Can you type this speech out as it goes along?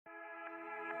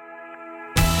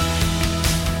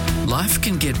Life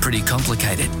can get pretty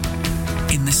complicated.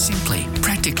 In the Simply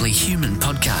Practically Human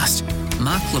podcast,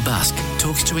 Mark LeBusque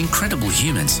talks to incredible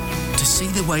humans to see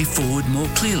the way forward more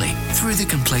clearly through the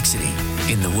complexity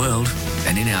in the world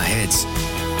and in our heads.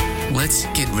 Let's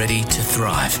get ready to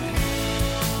thrive.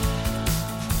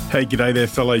 Hey, g'day there,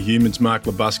 fellow humans. Mark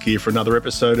LeBusque here for another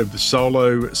episode of the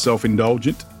Solo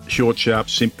Self-Indulgent, Short, Sharp,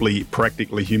 Simply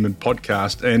Practically Human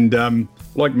podcast. And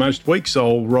like most weeks,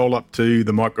 I'll roll up to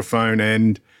the microphone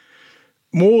and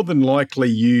more than likely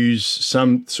use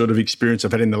some sort of experience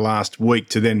I've had in the last week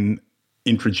to then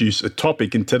introduce a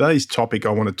topic. And today's topic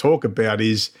I want to talk about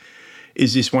is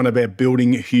this one about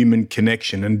building human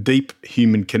connection and deep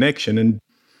human connection. And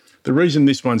the reason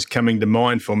this one's coming to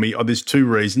mind for me, there's two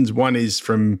reasons. One is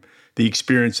from the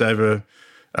experience over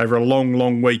a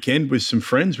long weekend with some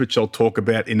friends, which I'll talk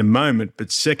about in a moment.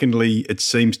 But secondly, it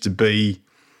seems to be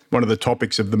one of the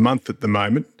topics of the month at the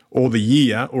moment, or the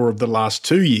year, or of the last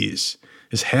 2 years,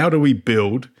 is how do we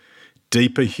build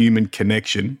deeper human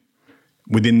connection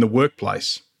within the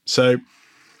workplace? So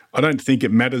I don't think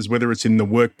it matters whether it's in the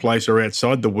workplace or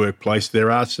outside the workplace.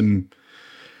 There are some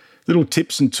little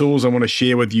tips and tools I want to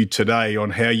share with you today on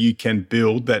how you can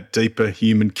build that deeper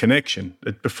human connection.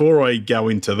 But before I go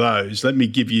into those, let me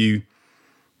give you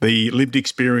the lived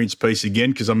experience piece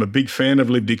again, because I'm a big fan of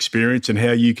lived experience and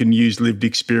how you can use lived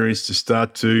experience to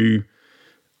start to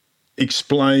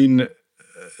explain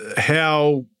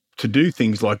how to do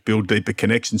things like build deeper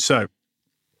connections. So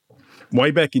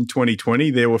way back in 2020,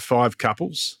 there were 5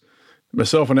 couples,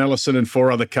 myself and Alison and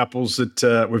 4 other couples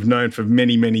that we've known for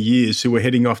many, many years, who were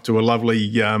heading off to a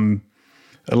lovely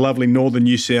northern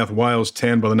New South Wales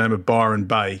town by the name of Byron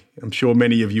Bay. I'm sure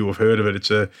many of you have heard of it.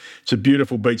 It's a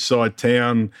beautiful beachside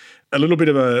town, a little bit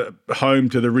of a home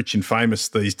to the rich and famous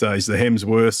these days. The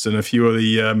Hemsworths and a few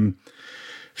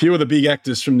of the big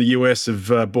actors from the US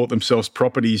have bought themselves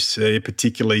properties,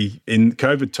 particularly in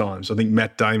COVID times. I think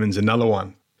Matt Damon's another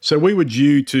one. So we were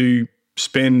due to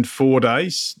spend 4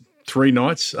 days, 3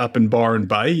 nights up in Byron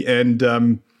Bay, and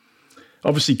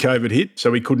obviously COVID hit,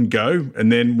 so we couldn't go.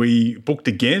 And then we booked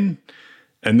again,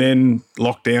 and then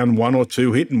lockdown 1 or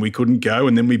 2 hit and we couldn't go.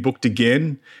 And then we booked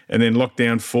again, and then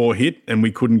lockdown 4 hit and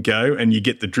we couldn't go. And you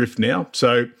get the drift now.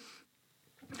 So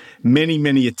many,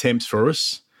 many attempts for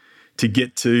us to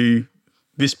get to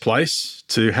this place,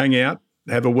 to hang out,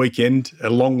 have a weekend,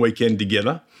 a long weekend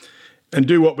together, and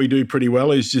do what we do pretty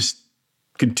well, is just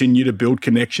continue to build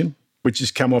connection, which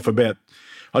has come off about,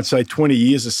 I'd say, 20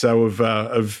 years or so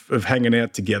of hanging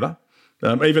out together.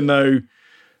 Even though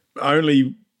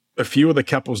only a few of the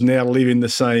couples now live in the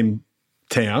same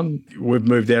town, we've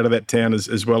moved out of that town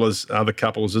as well as other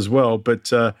couples as well.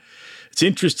 But it's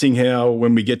interesting how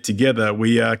when we get together,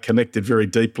 we are connected very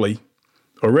deeply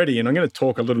already. And I'm going to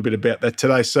talk a little bit about that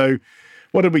today. So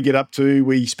what did we get up to?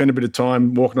 We spent a bit of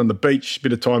time walking on the beach, a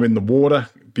bit of time in the water.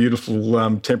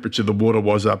 Beautiful temperature the water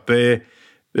was up there.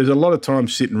 There's a lot of time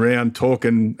sitting around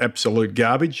talking absolute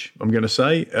garbage, I'm going to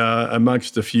say,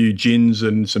 amongst a few gins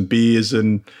and some beers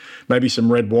and maybe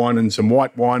some red wine and some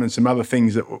white wine and some other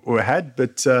things that we had.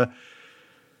 But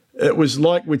it was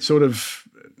like we'd sort of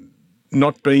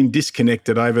not been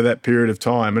disconnected over that period of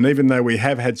time. And even though we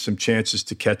have had some chances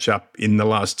to catch up in the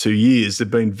last 2 years, they've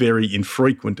been very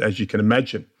infrequent, as you can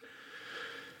imagine.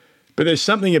 But there's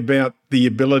something about the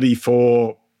ability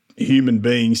for human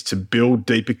beings to build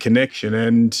deeper connection.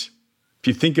 And if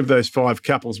you think of those 5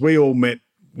 couples, we all met,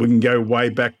 we can go way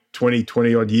back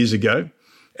 20 odd years ago.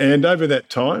 And over that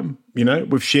time,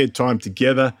 we've shared time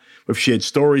together. We've shared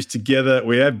stories together.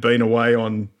 We have been away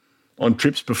on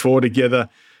trips before together.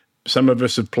 Some of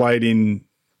us have played in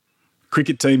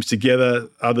cricket teams together.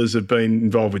 Others have been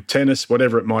involved with tennis,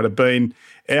 whatever it might have been.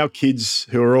 Our kids,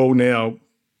 who are all now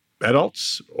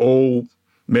adults, all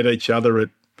met each other at,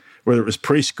 whether it was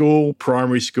preschool,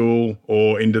 primary school,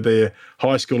 or into their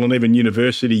high school and even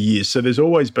university years. So there's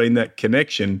always been that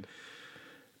connection.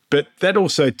 But that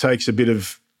also takes a bit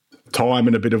of time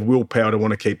and a bit of willpower to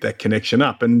want to keep that connection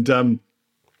up. And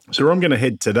so where I'm going to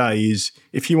head today is,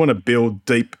 if you want to build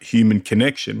deep human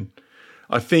connection,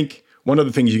 I think one of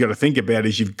the things you've got to think about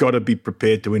is you've got to be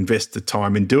prepared to invest the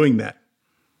time in doing that.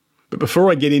 But before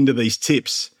I get into these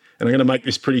tips, and I'm going to make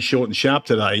this pretty short and sharp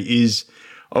today, is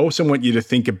I also want you to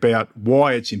think about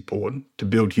why it's important to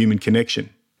build human connection.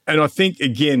 And I think,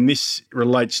 again, this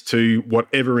relates to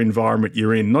whatever environment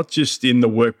you're in, not just in the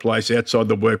workplace, outside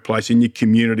the workplace, in your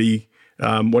community,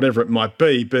 whatever it might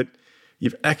be, but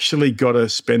you've actually got to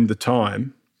spend the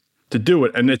time to do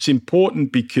it. And it's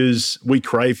important because we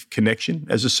crave connection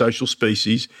as a social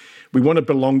species. We want to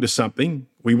belong to something.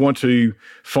 We want to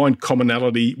find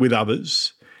commonality with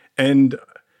others. And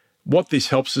what this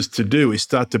helps us to do is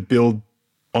start to build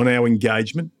on our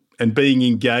engagement and being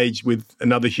engaged with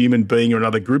another human being or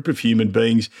another group of human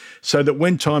beings, so that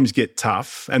when times get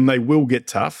tough, and they will get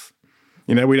tough,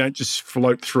 we don't just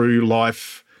float through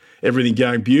life, everything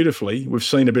going beautifully. We've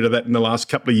seen a bit of that in the last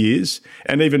couple of years,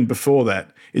 and even before that,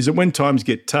 is that when times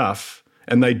get tough,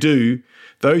 and they do,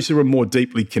 those who are more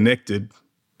deeply connected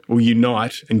will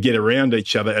unite and get around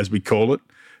each other, as we call it,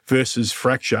 versus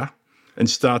fracture and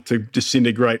start to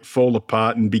disintegrate, fall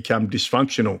apart, and become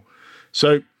dysfunctional.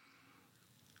 So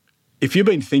if you've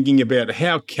been thinking about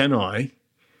how can I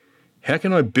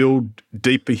build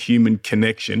deeper human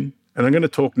connection, and I'm going to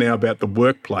talk now about the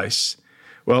workplace,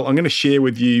 well, I'm going to share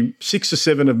with you 6 or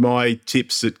 7 of my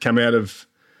tips that come out of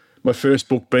my first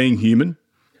book, Being Human,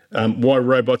 Why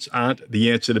Robots Aren't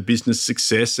the Answer to Business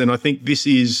Success. And I think this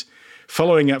is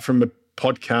following up from a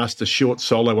podcast, a short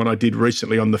solo one I did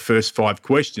recently on the first 5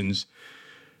 questions.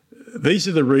 These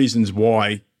are the reasons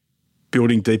why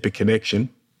building deeper connection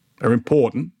are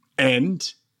important,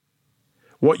 and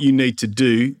what you need to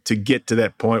do to get to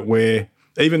that point where,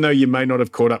 even though you may not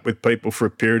have caught up with people for a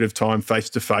period of time face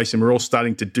to face, and we're all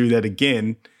starting to do that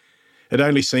again, it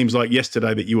only seems like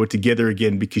yesterday that you were together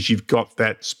again, because you've got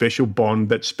that special bond,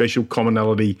 that special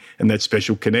commonality, and that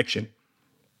special connection.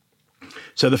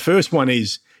 So the first one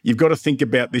is, you've got to think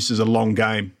about this as a long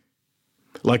game.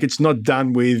 Like, it's not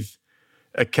done with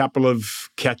a couple of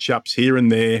catch-ups here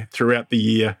and there throughout the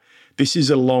year. This is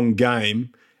a long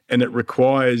game, and it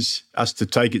requires us to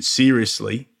take it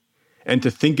seriously and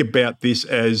to think about this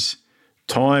as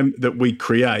time that we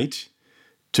create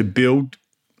to build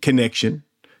connection,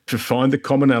 to find the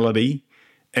commonality,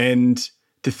 and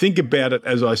to think about it,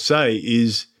 as I say,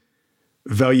 is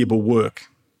valuable work.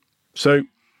 So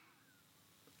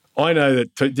I know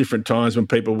that at different times when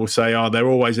people will say, oh, they're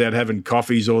always out having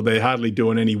coffees or they're hardly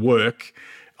doing any work,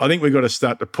 I think we've got to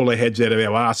start to pull our heads out of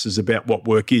our asses about what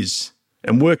work is.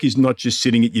 And work is not just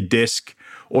sitting at your desk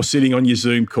or sitting on your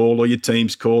Zoom call or your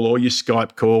Teams call or your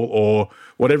Skype call or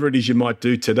whatever it is you might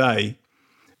do today.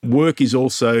 Work is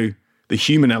also the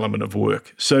human element of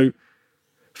work. So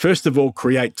first of all,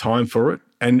 create time for it,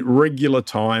 and regular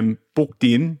time booked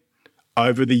in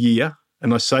over the year.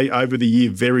 And I say over the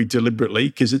year very deliberately,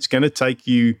 because it's going to take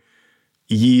you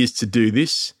years to do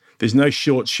this. There's no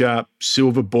short, sharp,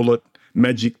 silver bullet,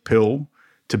 magic pill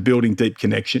to building deep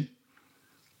connection.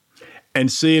 And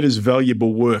see it as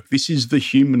valuable work. This is the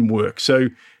human work. So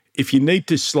if you need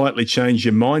to slightly change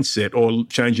your mindset, or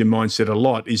change your mindset a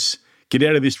lot, is get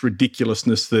out of this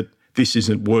ridiculousness that this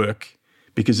isn't work,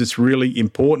 because it's really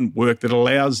important work that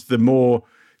allows the more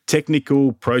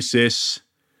technical process,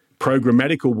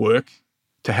 programmatical work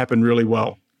to happen really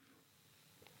well.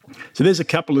 So there's a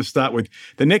couple to start with.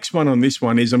 The next one on this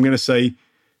one is, I'm going to say,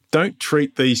 don't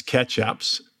treat these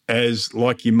catch-ups as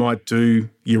like you might do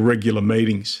your regular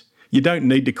meetings. You don't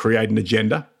need to create an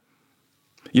agenda.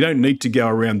 You don't need to go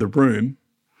around the room.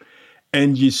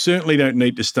 And you certainly don't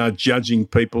need to start judging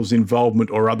people's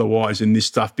involvement or otherwise in this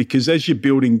stuff, because as you're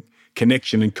building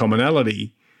connection and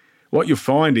commonality, what you'll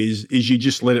find is you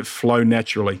just let it flow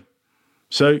naturally.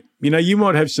 So, you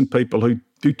might have some people who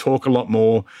do talk a lot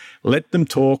more. Let them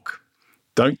talk.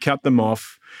 Don't cut them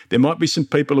off. There might be some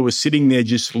people who are sitting there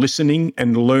just listening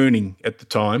and learning at the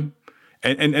time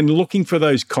and looking for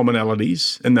those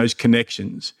commonalities and those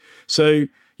connections. So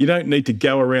you don't need to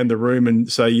go around the room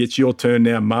and say, it's your turn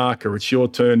now, Mark, or it's your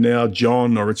turn now,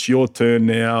 John, or it's your turn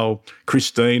now,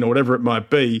 Christine, or whatever it might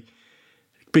be,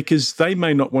 because they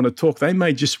may not want to talk. They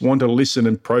may just want to listen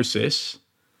and process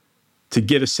to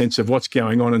get a sense of what's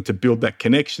going on and to build that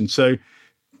connection. So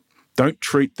don't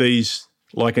treat these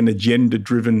like an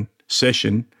agenda-driven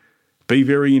session. Be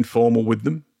very informal with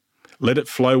them. Let it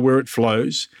flow where it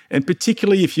flows. And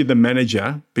particularly if you're the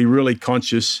manager, be really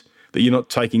conscious that you're not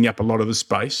taking up a lot of the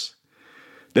space.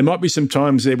 There might be some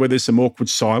times there where there's some awkward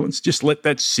silence. Just let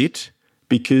that sit,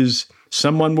 because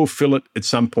someone will fill it at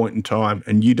some point in time,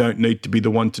 and you don't need to be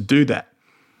the one to do that.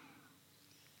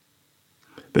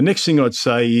 The next thing I'd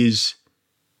say is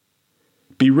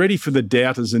be ready for the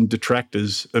doubters and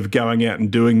detractors of going out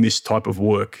and doing this type of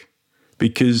work,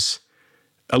 because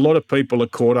a lot of people are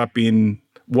caught up in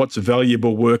what's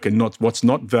valuable work and what's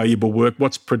not valuable work,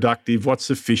 what's productive, what's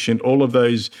efficient, all of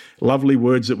those lovely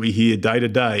words that we hear day to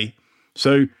day.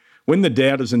 So when the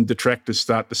doubters and detractors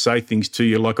start to say things to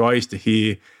you, like I used to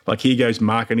hear, like here goes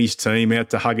Mark and his team out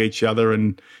to hug each other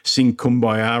and sing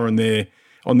Kumbaya on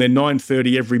their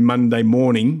 9:30 every Monday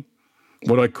morning,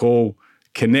 what I call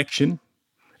connection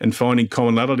and finding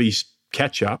commonalities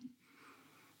catch up.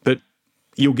 But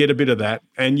you'll get a bit of that,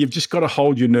 and you've just got to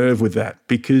hold your nerve with that,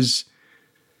 because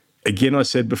again, I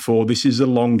said before, this is a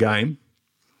long game,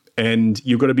 and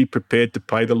you've got to be prepared to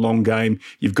play the long game.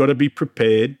 You've got to be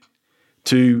prepared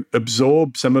to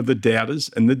absorb some of the doubters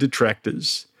and the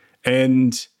detractors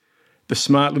and the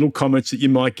smart little comments that you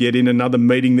might get in another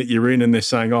meeting that you're in and they're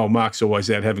saying, oh, Mark's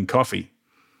always out having coffee.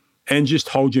 And just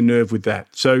hold your nerve with that.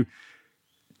 So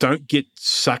don't get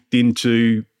sucked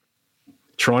into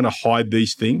trying to hide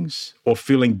these things or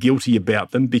feeling guilty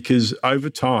about them, because over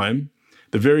time,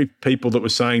 the very people that were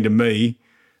saying to me,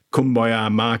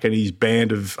 Kumbaya Mark and his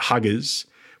band of huggers,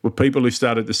 were people who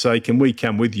started to say, can we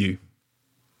come with you?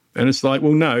 And it's like,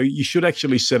 well, no, you should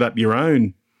actually set up your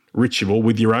own ritual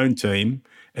with your own team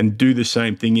and do the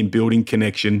same thing in building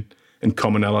connection and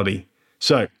commonality.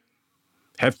 So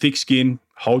have thick skin,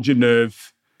 hold your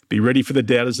nerve, be ready for the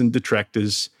doubters and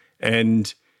detractors,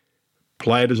 and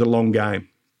play it as a long game.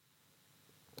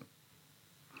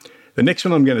 The next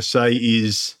one I'm going to say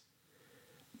is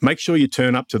make sure you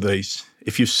turn up to these.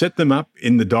 If you set them up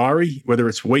in the diary, whether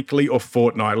it's weekly or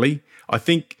fortnightly, I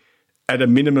think at a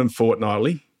minimum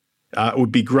fortnightly, it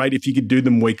would be great if you could do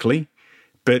them weekly,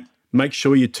 but make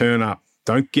sure you turn up.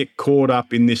 Don't get caught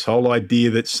up in this whole idea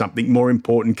that something more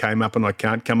important came up and I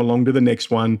can't come along to the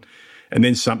next one, and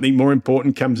then something more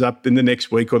important comes up in the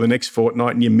next week or the next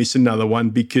fortnight and you miss another one,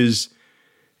 because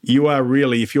you are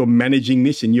really, if you're managing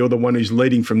this and you're the one who's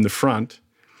leading from the front,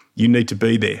 you need to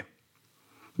be there.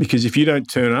 Because if you don't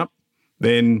turn up,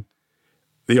 then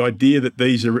the idea that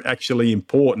these are actually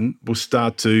important will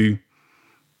start to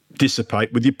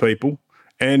dissipate with your people.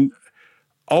 And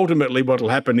ultimately what will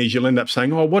happen is you'll end up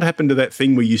saying, oh, what happened to that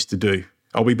thing we used to do?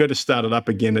 Oh, we better start it up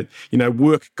again.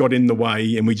 Work got in the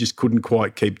way and we just couldn't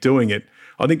quite keep doing it.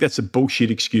 I think that's a bullshit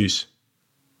excuse.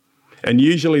 And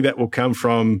usually that will come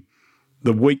from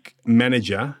the weak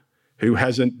manager who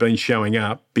hasn't been showing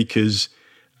up because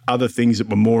other things that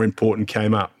were more important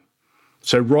came up.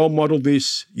 So role model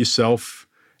this yourself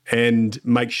and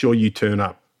make sure you turn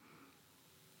up.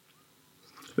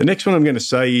 The next one I'm going to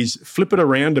say is flip it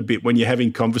around a bit when you're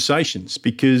having conversations,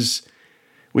 because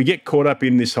we get caught up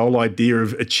in this whole idea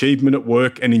of achievement at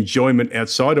work and enjoyment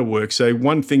outside of work. So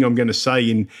one thing I'm going to say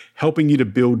in helping you to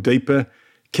build deeper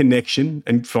connection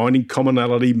and finding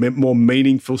commonality, more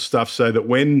meaningful stuff, so that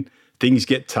when things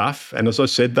get tough, and as I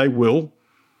said, they will,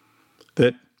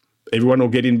 that everyone will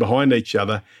get in behind each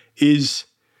other, is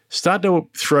start to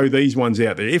throw these ones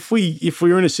out there. If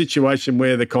we're in a situation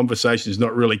where the conversation is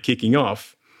not really kicking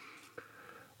off,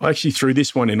 I actually threw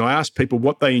this one in. I asked people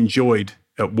what they enjoyed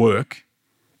at work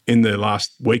in the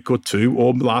last week or two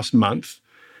or last month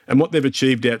and what they've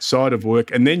achieved outside of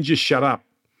work, and then just shut up.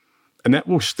 And that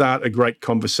will start a great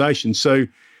conversation. So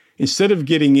instead of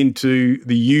getting into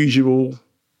the usual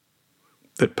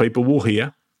that people will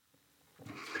hear,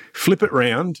 flip it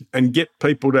round and get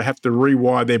people to have to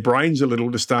rewire their brains a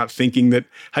little to start thinking that,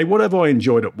 hey, what have I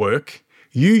enjoyed at work?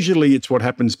 Usually it's what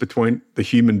happens between the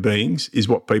human beings is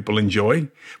what people enjoy,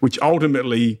 which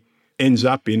ultimately ends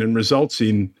up in and results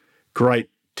in great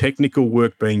technical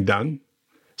work being done.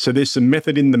 So there's some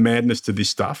method in the madness to this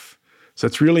stuff. So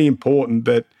it's really important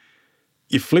that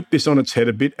you flip this on its head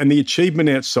a bit, and the achievement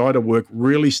outside of work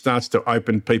really starts to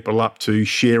open people up to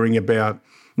sharing about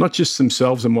not just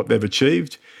themselves and what they've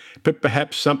achieved, but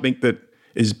perhaps something that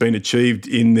has been achieved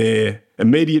in their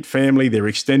immediate family, their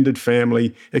extended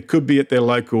family. It could be at their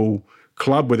local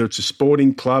club, whether it's a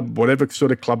sporting club, whatever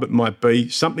sort of club it might be,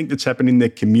 something that's happened in their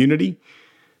community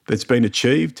that's been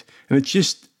achieved. And it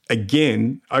just,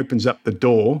 again, opens up the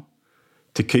door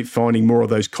to keep finding more of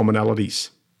those commonalities.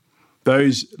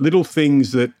 Those little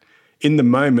things that in the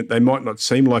moment they might not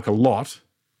seem like a lot,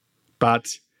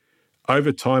 but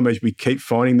over time as we keep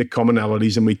finding the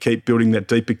commonalities and we keep building that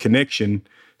deeper connection,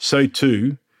 so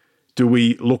too do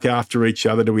we look after each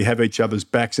other, do we have each other's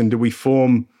backs, and do we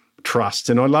form trust.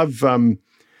 And I love,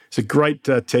 it's a great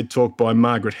TED talk by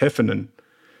Margaret Heffernan,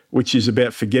 which is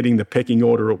about forgetting the pecking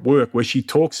order at work, where she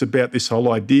talks about this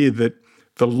whole idea that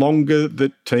the longer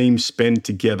that teams spend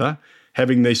together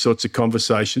having these sorts of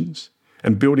conversations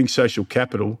and building social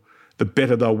capital, the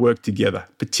better they'll work together,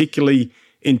 particularly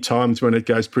in times when it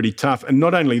goes pretty tough. And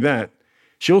not only that,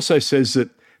 she also says that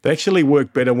they actually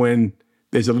work better when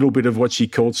there's a little bit of what she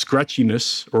called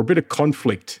scratchiness or a bit of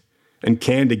conflict and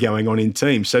candor going on in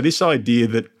teams. So this idea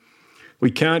that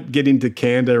we can't get into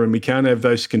candor and we can't have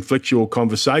those conflictual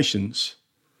conversations,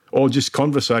 or just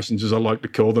conversations as I like to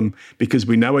call them, because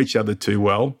we know each other too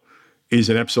well, is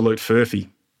an absolute furphy.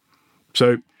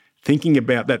 So thinking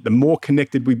about that, the more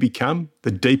connected we become,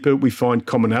 the deeper we find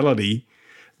commonality,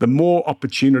 the more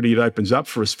opportunity it opens up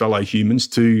for us fellow humans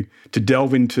to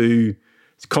delve into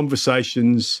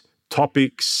conversations,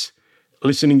 topics,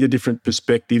 listening to different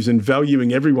perspectives and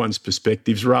valuing everyone's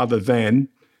perspectives rather than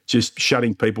just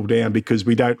shutting people down because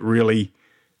we don't really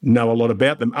know a lot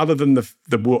about them other than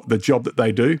the job that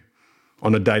they do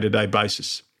on a day-to-day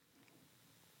basis.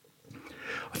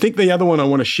 I think the other one I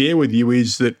want to share with you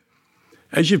is that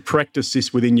as you've practiced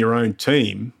this within your own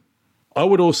team, I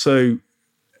would also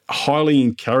highly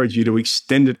encourage you to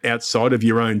extend it outside of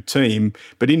your own team,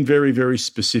 but in very, very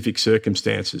specific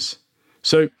circumstances.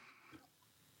 So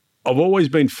I've always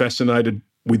been fascinated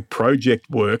with project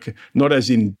work, not as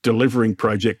in delivering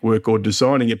project work or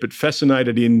designing it, but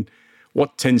fascinated in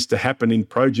what tends to happen in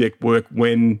project work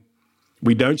when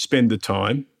we don't spend the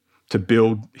time to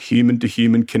build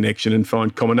human-to-human connection and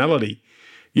find commonality.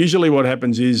 Usually what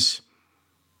happens is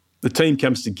the team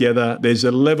comes together, there's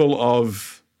a level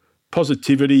of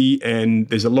positivity and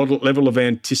there's a level of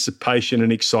anticipation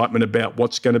and excitement about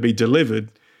what's going to be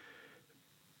delivered,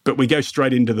 but we go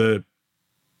straight into the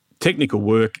technical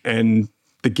work and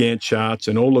the Gantt charts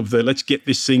and all of the let's get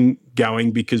this thing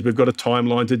going because we've got a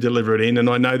timeline to deliver it in, and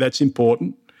I know that's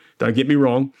important, don't get me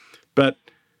wrong, but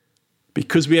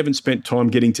because we haven't spent time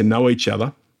getting to know each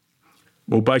other,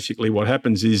 well, basically what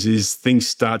happens is things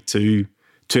start to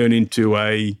turn into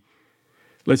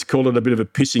let's call it a bit of a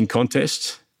pissing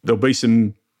contest. There'll be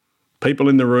some people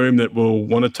in the room that will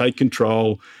want to take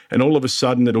control, and all of a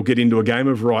sudden it'll get into a game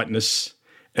of rightness.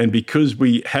 And because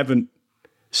we haven't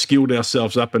skilled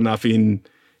ourselves up enough in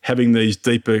having these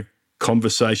deeper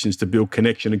conversations to build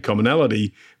connection and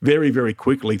commonality, very, very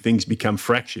quickly things become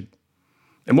fractured.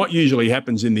 And what usually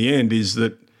happens in the end is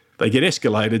that they get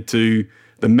escalated to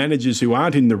the managers who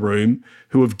aren't in the room,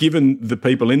 who have given the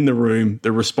people in the room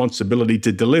the responsibility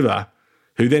to deliver,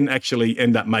 who then actually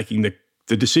end up making the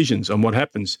decisions on what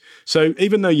happens. So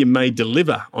even though you may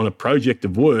deliver on a project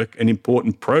of work, an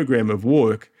important program of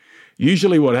work,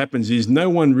 usually what happens is no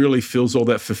one really feels all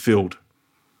that fulfilled.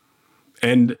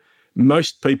 And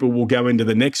most people will go into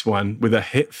the next one with a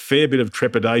fair bit of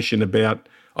trepidation about,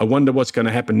 I wonder what's going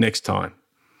to happen next time.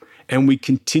 And we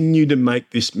continue to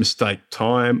make this mistake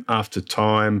time after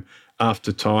time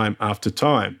after time after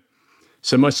time.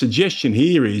 So my suggestion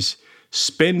here is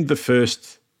spend the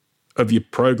first of your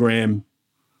program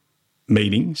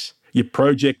meetings, your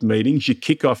project meetings, your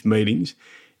kickoff meetings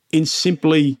in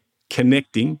simply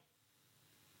connecting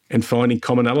and finding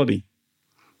commonality.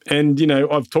 And,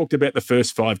 I've talked about the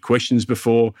first 5 questions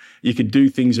before. You could do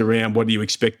things around what do you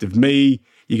expect of me?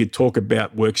 You could talk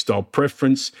about work style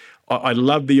preference. I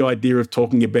love the idea of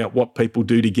talking about what people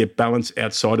do to get balance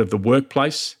outside of the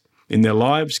workplace in their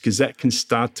lives, because that can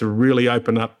start to really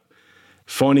open up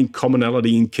finding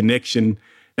commonality and connection.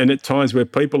 And at times where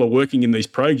people are working in these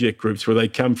project groups where they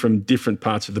come from different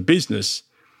parts of the business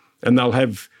and they'll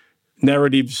have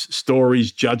narratives,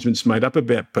 stories, judgments made up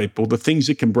about people, the things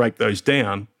that can break those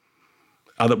down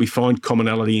are that we find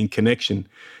commonality and connection.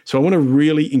 So I want to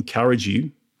really encourage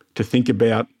you to think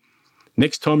about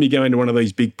next time you go into one of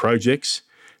these big projects,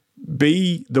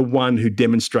 be the one who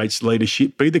demonstrates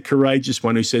leadership, be the courageous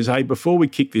one who says, hey, before we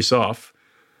kick this off,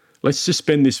 let's just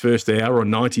spend this first hour or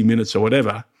 90 minutes or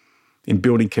whatever in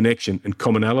building connection and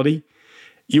commonality.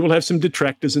 You will have some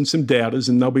detractors and some doubters,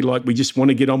 and they'll be like, we just want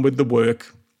to get on with the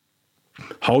work.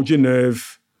 Hold your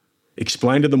nerve,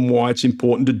 explain to them why it's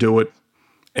important to do it,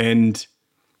 and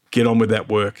get on with that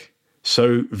work.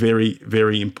 So very,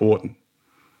 very important.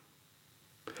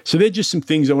 So they're just some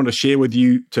things I want to share with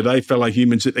you today, fellow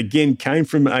humans, that again came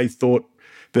from a thought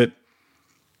that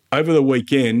over the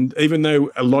weekend, even though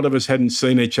a lot of us hadn't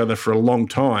seen each other for a long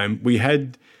time, we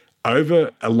had over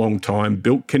a long time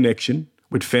built connection.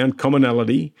 We'd found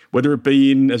commonality, whether it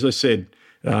be in, as I said,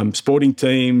 sporting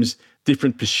teams,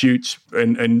 different pursuits,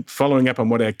 and following up on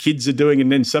what our kids are doing,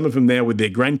 and then some of them now with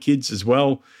their grandkids as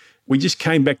well. We just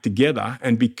came back together,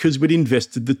 and because we'd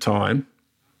invested the time,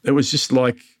 it was just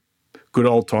like good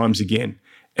old times again.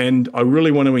 And I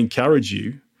really want to encourage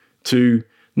you to,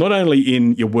 not only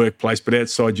in your workplace, but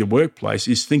outside your workplace,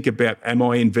 is think about, am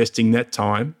I investing that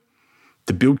time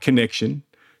to build connection,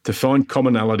 to find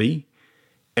commonality,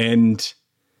 and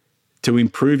to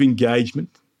improve engagement,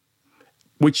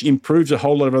 which improves a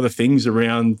whole lot of other things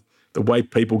around the way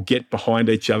people get behind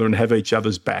each other and have each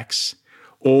other's backs?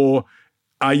 Or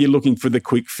are you looking for the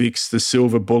quick fix, the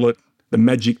silver bullet, the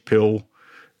magic pill,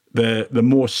 the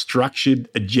more structured,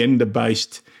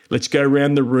 agenda-based, let's go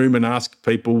around the room and ask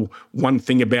people one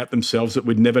thing about themselves that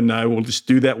we'd never know. We'll just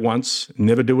do that once,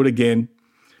 never do it again.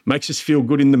 Makes us feel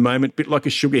good in the moment, a bit like a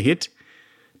sugar hit,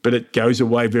 but it goes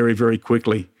away very, very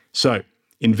quickly. So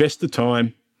invest the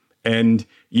time and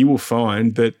you will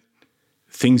find that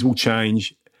things will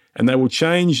change, and they will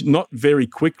change not very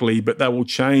quickly, but they will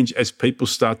change as people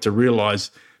start to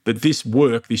realise that this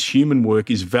work, this human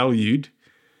work, is valued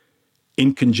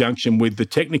in conjunction with the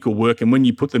technical work. And when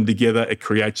you put them together, it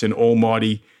creates an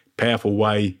almighty, powerful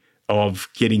way of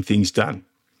getting things done.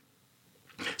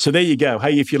 So there you go.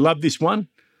 Hey, if you love this one,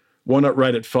 why not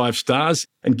rate it 5 stars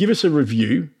and give us a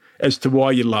review as to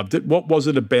why you loved it. What was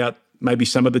it about maybe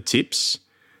some of the tips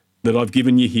that I've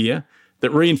given you here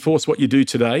that reinforce what you do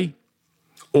today,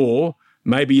 or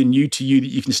maybe are new to you that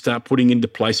you can start putting into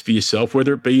place for yourself,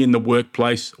 whether it be in the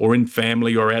workplace or in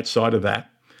family or outside of that.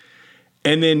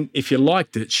 And then if you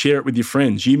liked it, share it with your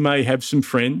friends. You may have some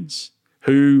friends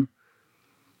who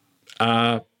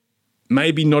are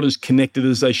maybe not as connected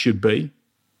as they should be,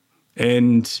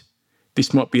 and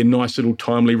this might be a nice little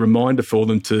timely reminder for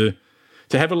them to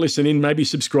have a listen in, maybe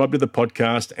subscribe to the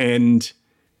podcast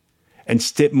and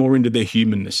step more into their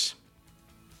humanness.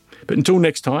 But until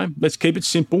next time, let's keep it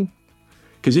simple,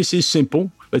 because this is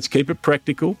simple. Let's keep it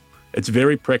practical. It's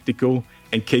very practical,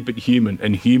 and keep it human.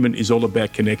 And human is all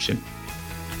about connection.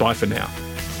 Bye for now.